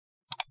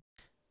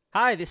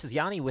Hi, this is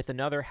Yanni with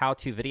another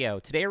how-to video.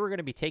 Today we're going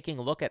to be taking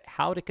a look at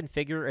how to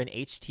configure an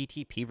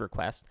HTTP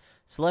request.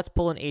 So let's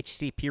pull an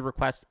HTTP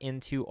request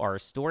into our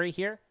story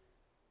here.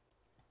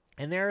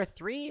 And there are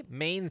three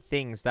main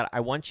things that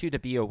I want you to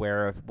be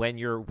aware of when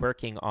you're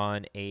working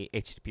on a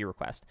HTTP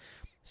request.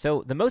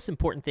 So the most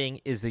important thing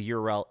is the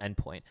URL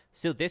endpoint.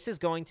 So this is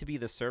going to be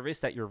the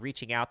service that you're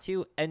reaching out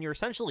to, and you're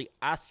essentially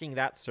asking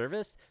that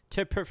service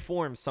to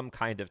perform some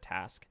kind of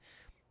task.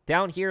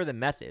 Down here, the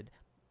method.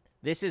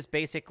 This is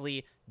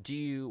basically, do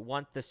you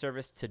want the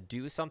service to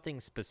do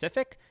something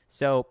specific?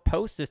 So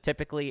post is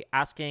typically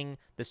asking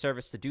the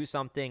service to do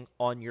something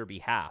on your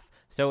behalf.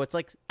 So it's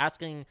like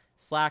asking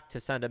Slack to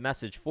send a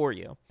message for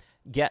you.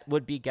 Get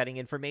would be getting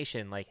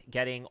information, like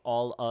getting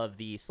all of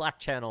the Slack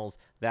channels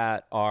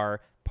that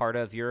are part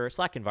of your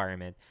Slack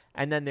environment.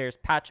 And then there's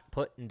patch,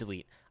 put, and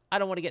delete. I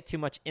don't want to get too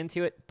much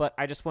into it, but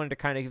I just wanted to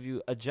kind of give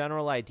you a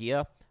general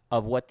idea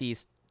of what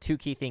these two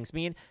key things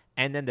mean.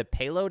 And then the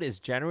payload is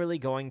generally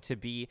going to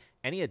be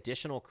any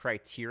additional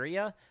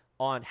criteria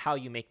on how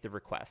you make the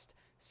request.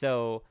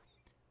 So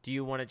do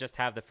you want to just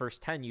have the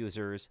first 10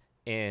 users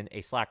in a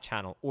Slack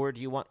channel, or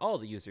do you want all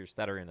the users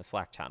that are in a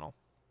Slack channel?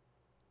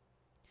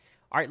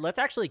 All right, let's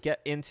actually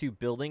get into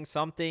building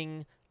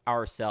something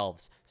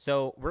ourselves.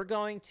 So we're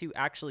going to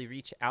actually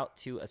reach out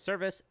to a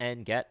service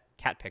and get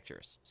cat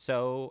pictures.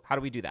 So how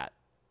do we do that?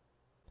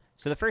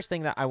 So the first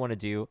thing that I want to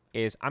do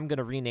is I'm going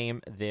to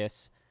rename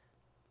this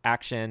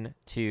action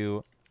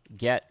to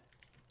get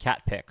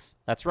cat pics.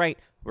 That's right,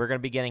 we're going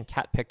to be getting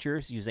cat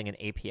pictures using an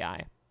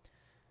API.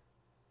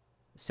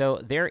 So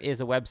there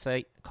is a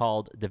website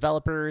called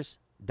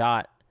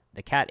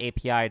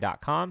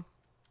developers.thecatapi.com.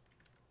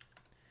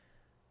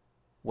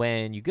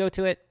 When you go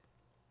to it,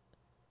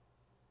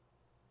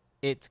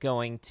 it's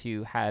going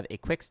to have a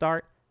quick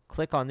start.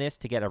 Click on this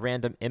to get a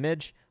random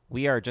image.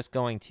 We are just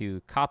going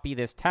to copy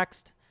this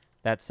text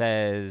that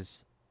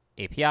says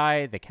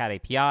API, the cat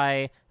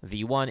API,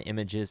 v1,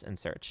 images, and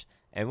search.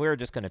 And we're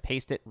just going to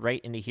paste it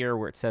right into here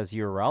where it says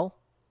URL.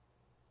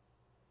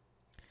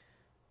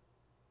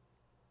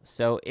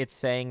 So it's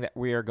saying that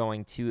we are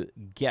going to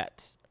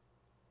get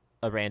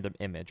a random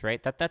image,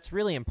 right? That's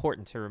really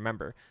important to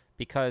remember,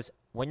 because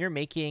when you're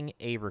making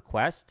a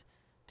request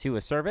to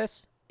a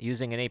service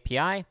using an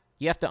API,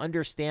 you have to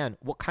understand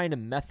what kind of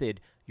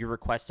method you're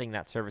requesting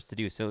that service to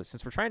do. So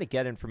since we're trying to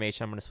get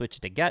information, I'm going to switch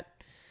it to get.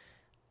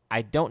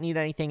 I don't need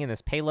anything in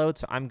this payload,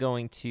 so I'm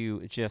going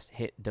to just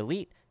hit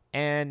delete.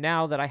 And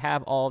now that I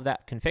have all of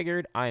that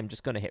configured, I'm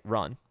just going to hit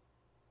run.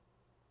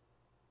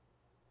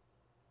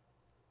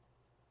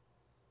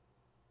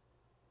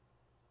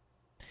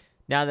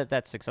 Now that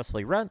that's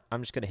successfully run,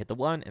 I'm just going to hit the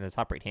one in the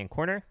top right-hand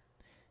corner.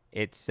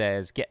 It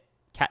says get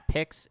cat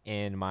pics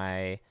in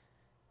my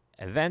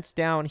events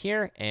down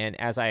here. And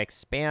as I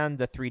expand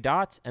the three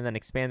dots and then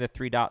expand the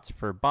three dots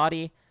for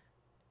body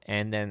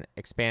and then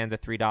expand the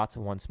three dots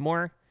once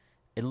more,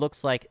 it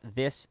looks like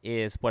this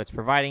is what it's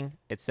providing.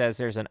 It says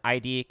there's an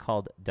ID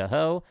called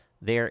Daho.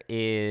 There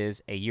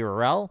is a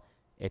URL.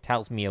 It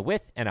tells me a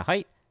width and a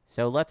height.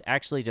 So let's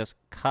actually just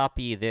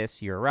copy this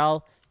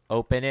URL,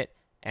 open it,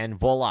 and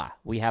voila,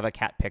 we have a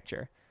cat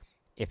picture.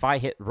 If I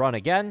hit run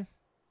again,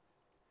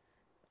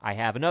 I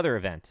have another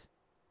event.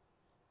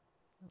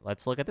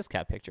 Let's look at this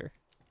cat picture.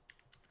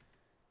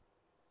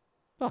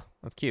 Oh,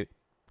 that's cute.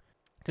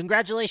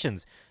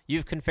 Congratulations,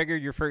 you've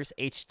configured your first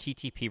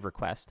HTTP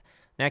request.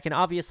 Now, it can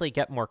obviously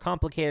get more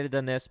complicated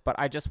than this, but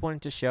I just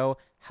wanted to show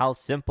how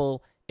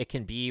simple it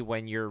can be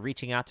when you're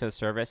reaching out to a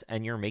service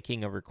and you're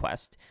making a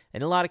request.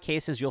 In a lot of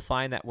cases, you'll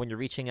find that when you're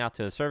reaching out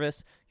to a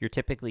service, you're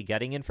typically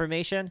getting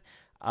information,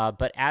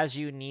 but as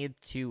you need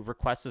to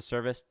request a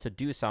service to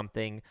do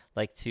something,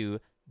 like to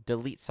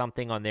delete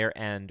something on their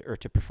end or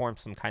to perform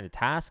some kind of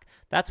task,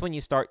 that's when you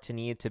start to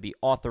need to be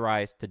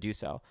authorized to do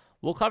so.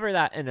 We'll cover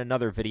that in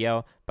another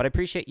video, but I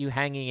appreciate you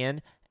hanging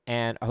in,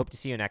 and I hope to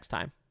see you next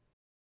time.